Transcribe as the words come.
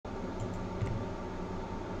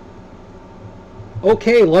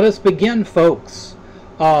Okay, let us begin, folks.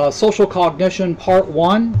 Social Cognition Part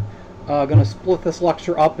 1. Going to split this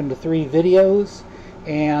lecture up into 3 videos.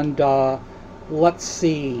 And let's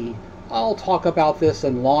see. I'll talk about this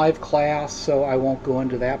in live class, so I won't go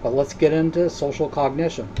into that. But let's get into social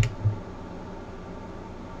cognition.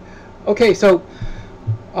 Okay, so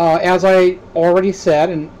as I already said,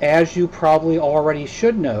 and as you probably already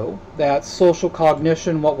should know, that social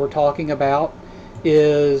cognition, what we're talking about,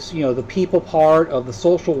 is, the people part of the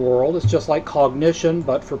social world. It's just like cognition,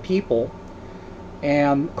 but for people.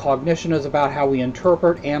 And cognition is about how we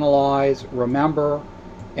interpret, analyze, remember,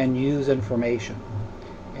 and use information.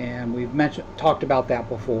 And we've talked about that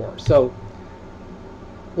before. So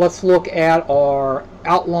let's look at our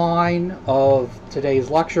outline of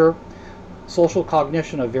today's lecture. Social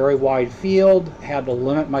cognition, a very wide field. Had to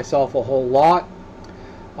limit myself a whole lot.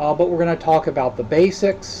 But we're going to talk about the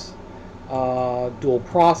basics. Dual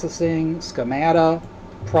processing, schemata,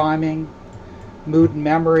 priming, mood and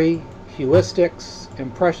memory, heuristics,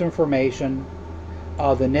 impression formation,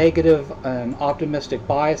 the negative and optimistic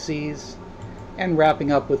biases, and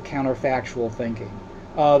wrapping up with counterfactual thinking.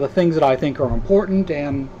 The things that I think are important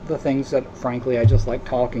and the things that, frankly, I just like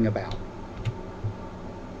talking about.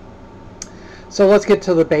 So let's get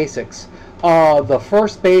to the basics. The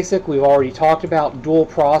first basic we've already talked about, dual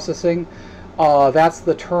processing. That's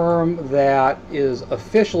the term that is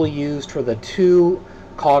officially used for the two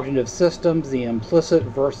cognitive systems, the implicit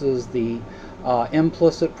versus the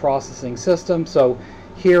implicit processing system. So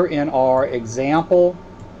here in our example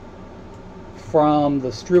from the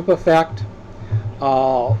Stroop effect,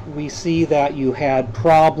 we see that you had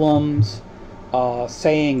problems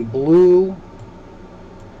saying blue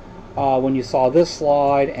when you saw this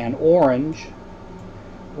slide, and orange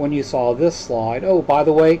when you saw this slide. Oh, by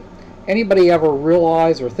the way, anybody ever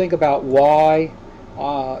realize or think about why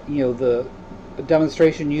the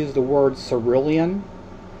demonstration used the word cerulean?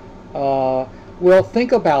 Well,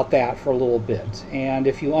 think about that for a little bit, and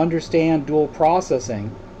if you understand dual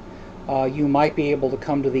processing, you might be able to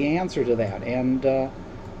come to the answer to that, and that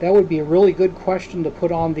would be a really good question to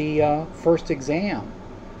put on the first exam.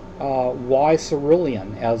 Why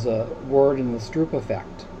cerulean as a word in the Stroop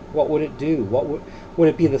effect? What would it do? Would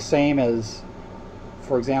it be the same as,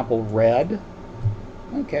 for example, red?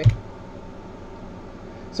 Okay.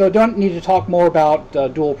 So don't need to talk more about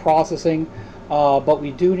dual processing, but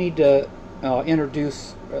we do need to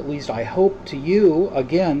introduce, at least I hope to you,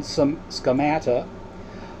 again, some schemata.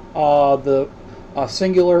 The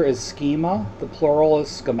singular is schema, the plural is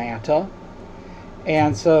schemata.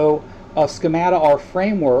 And so schemata are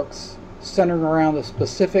frameworks centered around a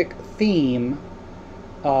specific theme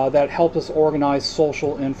that help us organize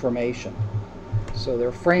social information. So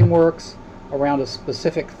they're frameworks around a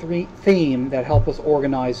specific theme that help us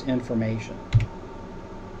organize information.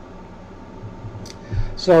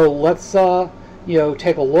 So let's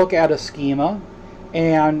take a look at a schema,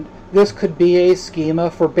 and this could be a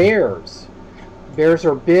schema for bears. Bears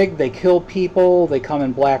are big, they kill people, they come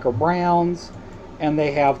in black or browns, and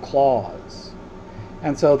they have claws.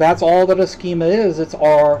 And so that's all that a schema is. It's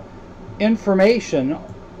our information,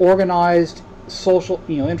 organized social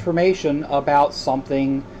information about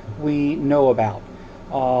something we know about.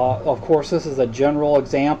 Of course, this is a general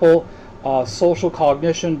example. Social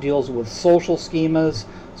cognition deals with social schemas.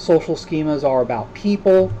 Social schemas are about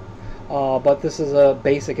people, but this is a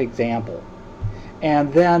basic example.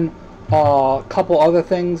 And then a couple other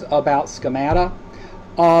things about schemata.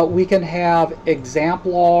 We can have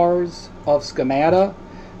exemplars of schemata.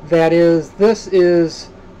 That is, this is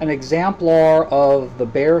an exemplar of the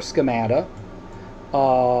bear schemata,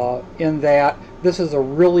 in that this is a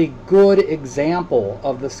really good example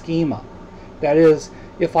of the schema. That is,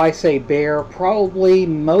 if I say bear, probably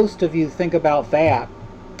most of you think about that.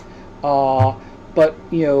 But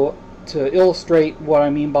to illustrate what I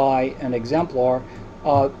mean by an exemplar,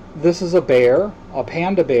 this is a bear, a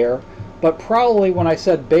panda bear, but probably when I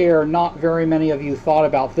said bear, not very many of you thought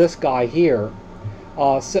about this guy here,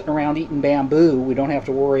 sitting around eating bamboo. We don't have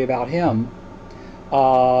to worry about him.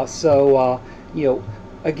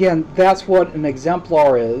 Again, that's what an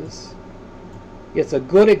exemplar is. It's a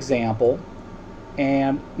good example,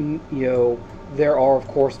 and there are, of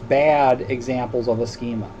course, bad examples of a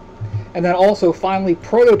schema. And then also, finally,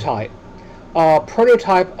 prototype.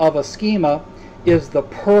 Prototype of a schema is the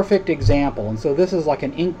perfect example. And so this is like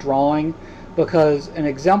an ink drawing, because an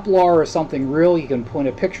exemplar is something real. You can point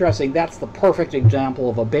a picture at saying that's the perfect example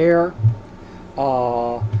of a bear.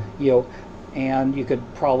 And you could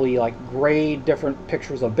probably grade different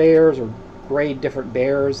pictures of bears or grade different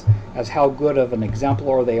bears as how good of an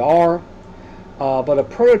exemplar they are. but a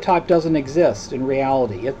prototype doesn't exist in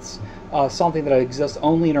reality. It's something that exists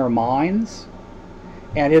only in our minds,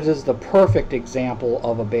 and it is the perfect example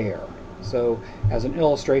of a bear. So as an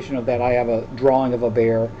illustration of that, I have a drawing of a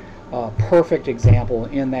bear, perfect example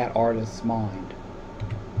in that artist's mind.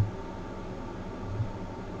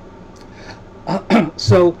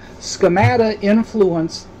 So schemata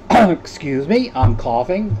influence, excuse me, I'm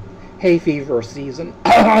coughing, hay fever season.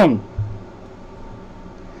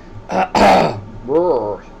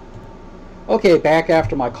 Okay, back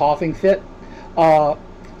after my coughing fit.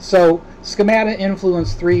 So schemata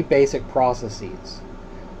influence three basic processes.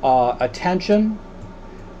 Attention,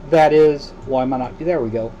 that is, why am I not, there we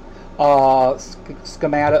go.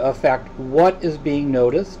 Schemata affect what is being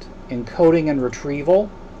noticed, encoding and retrieval,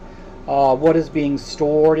 what is being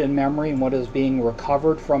stored in memory and what is being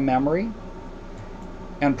recovered from memory,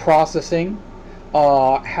 and processing,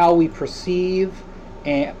 how we perceive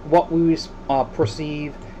and what we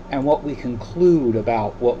perceive and what we conclude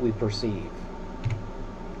about what we perceive.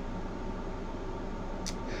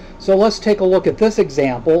 So let's take a look at this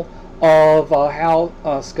example of how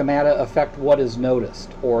schemata affect what is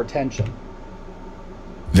noticed, or attention.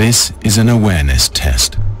 This is an awareness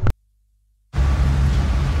test.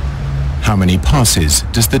 How many passes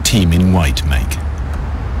does the team in white make?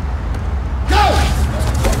 Go!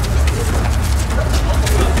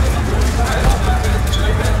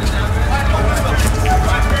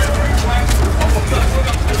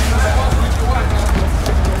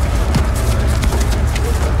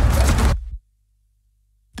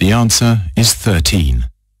 The answer is 13.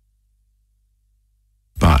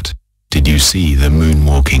 But did you see the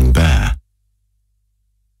moonwalking bear?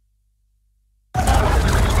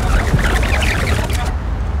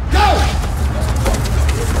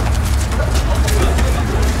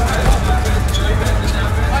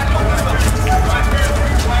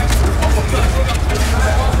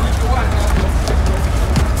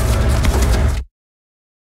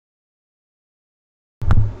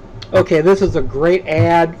 Okay, this is a great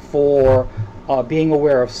ad for being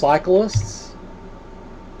aware of cyclists,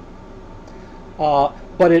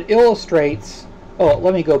 but it illustrates, oh,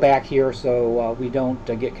 let me go back here so we don't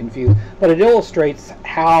get confused, but it illustrates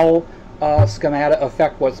how schemata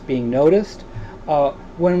affect what's being noticed.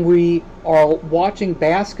 When we are watching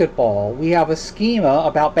basketball, we have a schema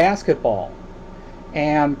about basketball,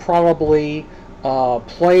 and probably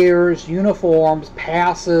players, uniforms,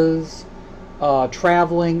 passes,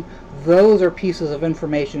 traveling. Those are pieces of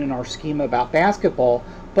information in our schema about basketball,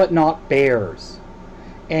 but not bears.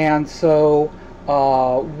 And so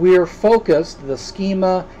we're focused, the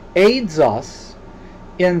schema aids us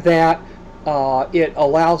in that it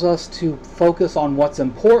allows us to focus on what's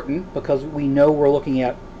important because we know we're looking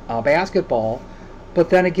at basketball, but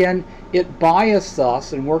then again it biases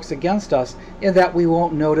us and works against us in that we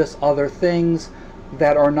won't notice other things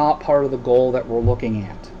that are not part of the goal that we're looking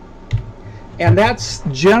at. And that's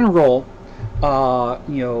general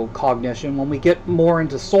cognition. When we get more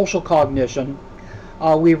into social cognition,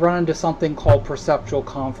 we run into something called perceptual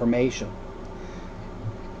confirmation.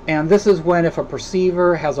 And this is when, if a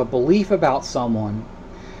perceiver has a belief about someone,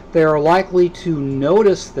 they are likely to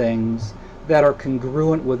notice things that are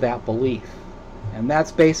congruent with that belief. And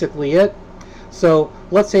that's basically it. So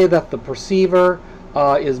let's say that the perceiver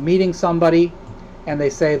is meeting somebody, and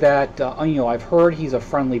they say that, I've heard he's a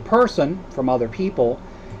friendly person from other people,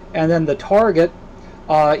 and then the target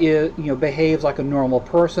behaves like a normal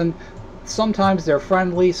person. Sometimes they're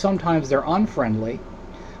friendly, sometimes they're unfriendly.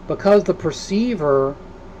 Because the perceiver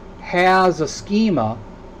has a schema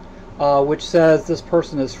which says this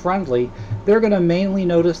person is friendly, they're going to mainly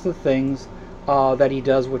notice the things that he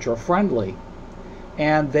does which are friendly,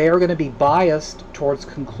 and they're going to be biased towards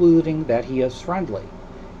concluding that he is friendly.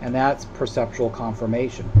 And that's perceptual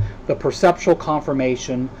confirmation. The perceptual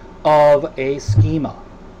confirmation of a schema.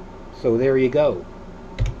 So there you go.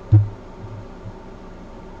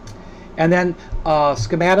 And then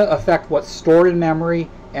schemata affect what's stored in memory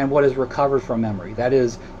and what is recovered from memory. That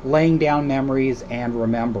is, laying down memories and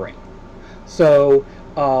remembering. So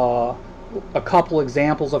a couple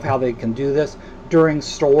examples of how they can do this. During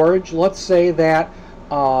storage, let's say that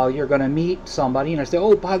you're going to meet somebody and I say,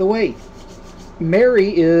 oh, by the way,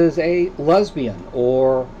 Mary is a lesbian,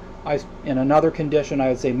 or in another condition I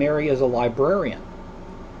would say Mary is a librarian.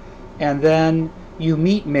 And then you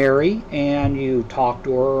meet Mary and you talk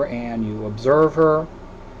to her and you observe her,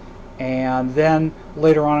 and then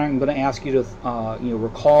later on I'm going to ask you to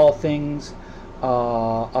recall things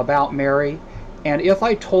about Mary. And if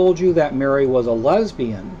I told you that Mary was a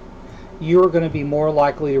lesbian, you're going to be more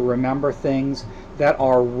likely to remember things that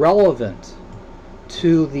are relevant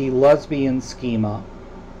to the lesbian schema.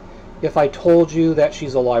 If I told you that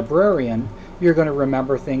she's a librarian, you're going to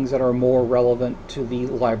remember things that are more relevant to the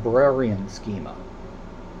librarian schema.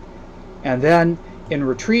 And then in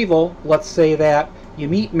retrieval, let's say that you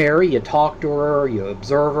meet Mary, you talk to her, you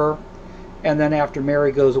observe her, and then after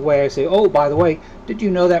Mary goes away, I say, oh, by the way, did you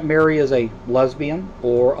know that Mary is a lesbian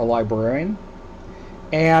or a librarian?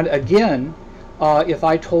 And again, if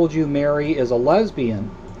I told you Mary is a lesbian,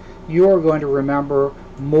 you're going to remember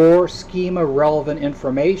more schema relevant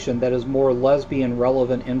information that is more lesbian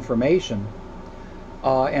relevant information.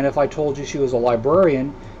 And if I told you she was a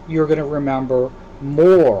librarian, you're going to remember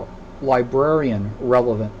more librarian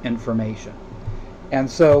relevant information. And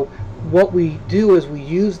so what we do is we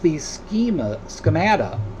use these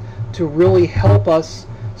schemata to really help us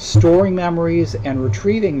storing memories and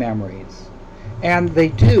retrieving memories. And they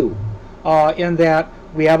do, in that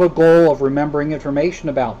we have a goal of remembering information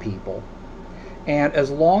about people. And as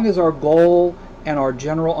long as our goal and our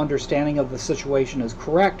general understanding of the situation is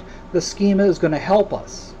correct, the schema is going to help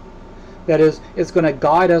us. That is, it's going to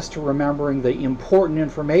guide us to remembering the important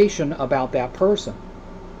information about that person.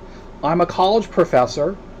 I'm a college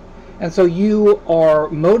professor, and so you are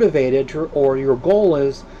motivated to, or your goal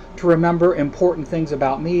is to remember important things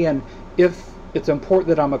about me, and if it's important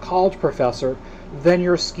that I'm a college professor, then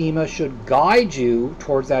your schema should guide you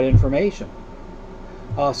towards that information.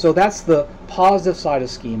 So that's the positive side of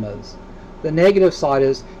schemas. The negative side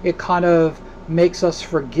is it kind of makes us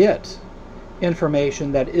forget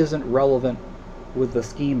information that isn't relevant with the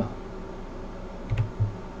schema.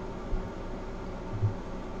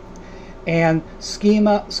 And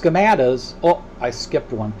schematas, oh, I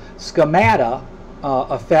skipped one. Schemata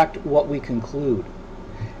affect what we conclude.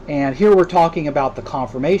 And here we're talking about the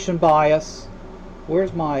confirmation bias.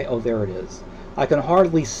 Where's my, oh, there it is. I can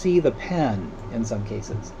hardly see the pen in some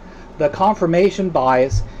cases. The confirmation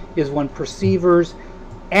bias is when perceivers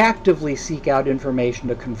actively seek out information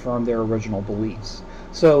to confirm their original beliefs.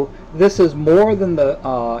 So this is more than the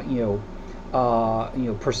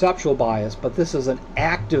perceptual bias, but this is an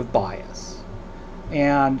active bias.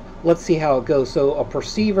 And let's see how it goes. So a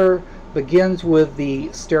perceiver begins with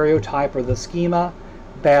the stereotype or the schema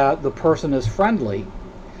that the person is friendly,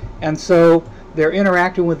 and so they're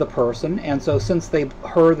interacting with the person, and so since they've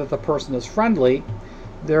heard that the person is friendly,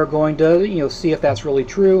 they're going to see if that's really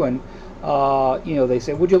true, and they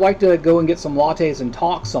say, would you like to go and get some lattes and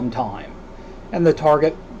talk sometime? And the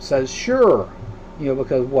target says sure,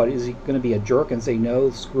 because what, is he going to be a jerk and say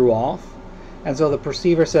no, screw off? And so the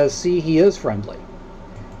perceiver says, see, he is friendly.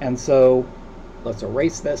 And so let's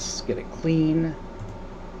erase this, get it clean.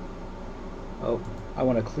 Oh, I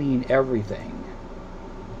want to clean everything.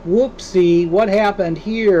 Whoopsie, what happened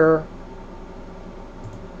here?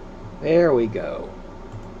 There we go.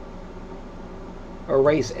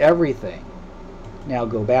 Erase everything. Now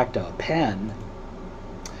go back to a pen.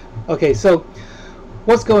 Okay, so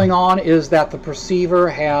what's going on is that the perceiver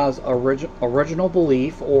has original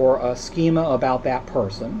belief or a schema about that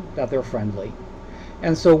person, that they're friendly.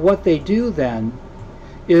 And so what they do then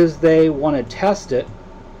is they want to test it.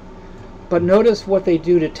 But notice what they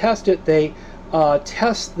do to test it. They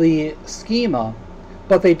test the schema,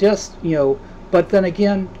 but they just, but then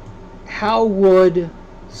again, how would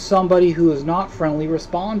somebody who is not friendly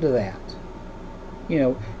respond to that?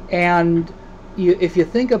 And if you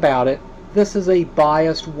think about it, this is a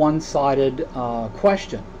biased, one-sided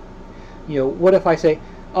question. What if I say,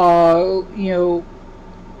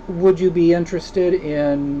 would you be interested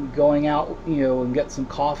in going out, and get some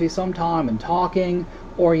coffee sometime and talking,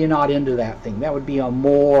 or are you not into that thing? That would be a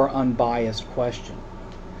more unbiased question.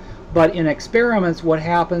 But in experiments, what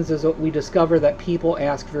happens is that we discover that people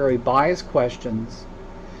ask very biased questions,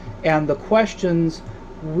 and the questions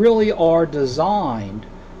really are designed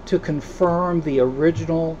to confirm the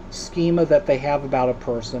original schema that they have about a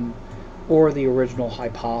person or the original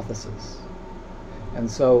hypothesis.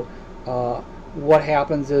 And so what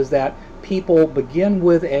happens is that people begin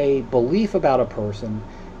with a belief about a person,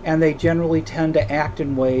 and they generally tend to act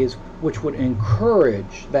in ways which would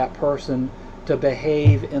encourage that person to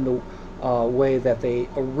behave in the way that they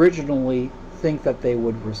originally think that they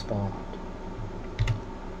would respond.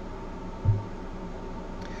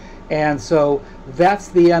 And so that's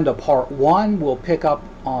the end of part 1. We'll pick up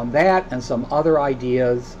on that and some other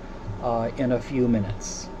ideas in a few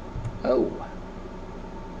minutes. Oh.